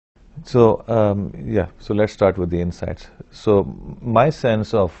So let's start with the insights. So my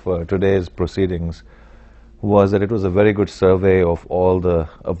sense of today's proceedings was that it was a very good survey of all the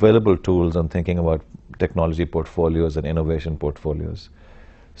available tools on thinking about technology portfolios and innovation portfolios.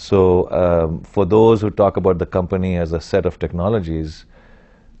 So for those who talk about the company as a set of technologies,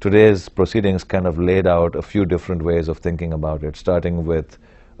 today's proceedings kind of laid out a few different ways of thinking about it, starting with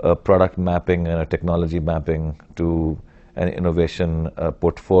a product mapping and a technology mapping to an innovation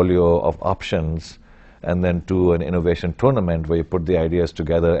portfolio of options, and then to an innovation tournament where you put the ideas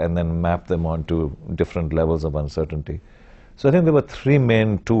together and then map them onto different levels of uncertainty. So I think there were three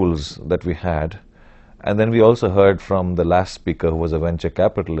main tools that we had. And then we also heard from the last speaker, who was a venture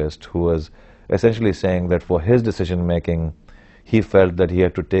capitalist, who was essentially saying that for his decision making, he felt that he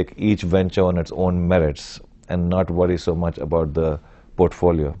had to take each venture on its own merits and not worry so much about the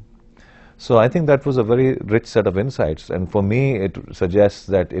portfolio. So I think that was a very rich set of insights. And for me, it suggests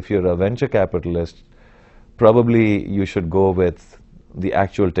that if you're a venture capitalist, probably you should go with the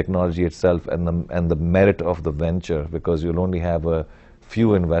actual technology itself and the merit of the venture, because you'll only have a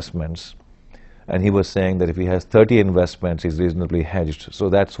few investments. And he was saying that if he has 30 investments, he's reasonably hedged. So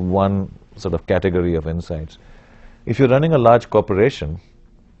that's one sort of category of insights. If you're running a large corporation,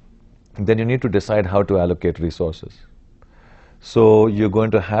 then you need to decide how to allocate resources. So you're going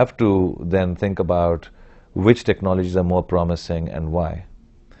to have to then think about which technologies are more promising and why.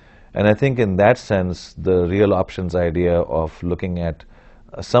 And I think in that sense, the real options idea of looking at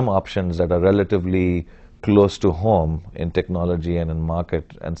some options that are relatively close to home in technology and in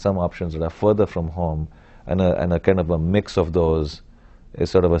market, and some options that are further from home, and a kind of a mix of those is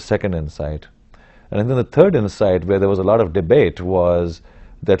sort of a second insight. And then the third insight, where there was a lot of debate, was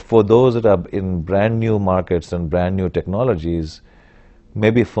that for those that are in brand new markets and brand new technologies,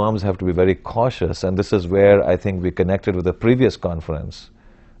 maybe firms have to be very cautious. And this is where I think we connected with the previous conference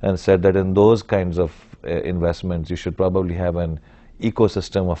and said that in those kinds of investments, you should probably have an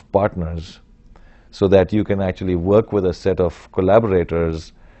ecosystem of partners so that you can actually work with a set of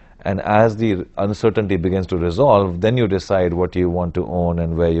collaborators. And as the uncertainty begins to resolve, then you decide what you want to own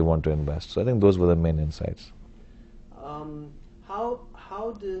and where you want to invest. So I think those were the main insights.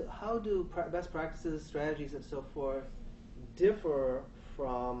 How do best practices, strategies, and so forth differ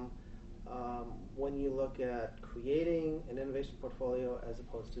from when you look at creating an innovation portfolio as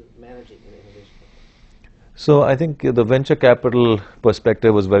opposed to managing an innovation portfolio? So I think the venture capital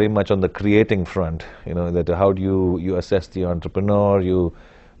perspective was very much on the creating front. You know, that how do you assess the entrepreneur?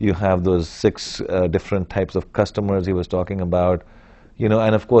 You have those six different types of customers he was talking about. You know,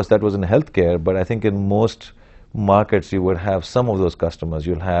 and of course that was in healthcare, but I think in most markets you would have some of those customers.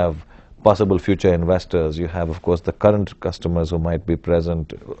 You'll have possible future investors. You have, of course, the current customers who might be present,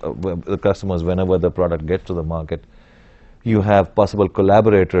 the customers whenever the product gets to the market. You have possible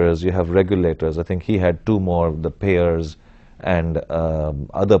collaborators, you have regulators. I think he had two more, the payers and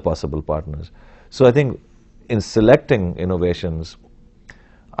other possible partners. So I think in selecting innovations,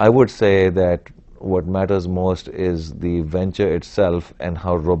 I would say that what matters most is the venture itself and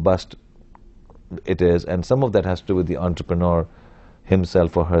how robust it is, and some of that has to do with the entrepreneur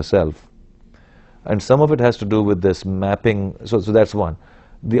himself or herself. And some of it has to do with this mapping. So that's one.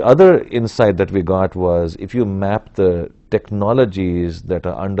 The other insight that we got was if you map the technologies that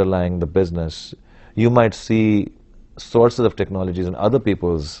are underlying the business, you might see sources of technologies in other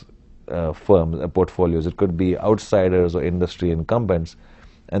people's firms, portfolios. It could be outsiders or industry incumbents,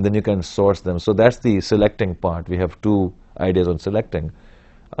 and then you can source them. So that's the selecting part. We have two ideas on selecting.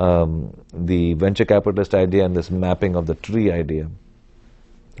 The venture capitalist idea and this mapping of the tree idea.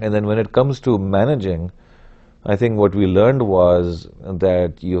 And then when it comes to managing, I think what we learned was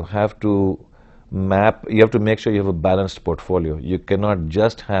that you have to make sure you have a balanced portfolio. You cannot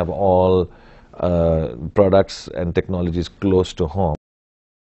just have all products and technologies close to home.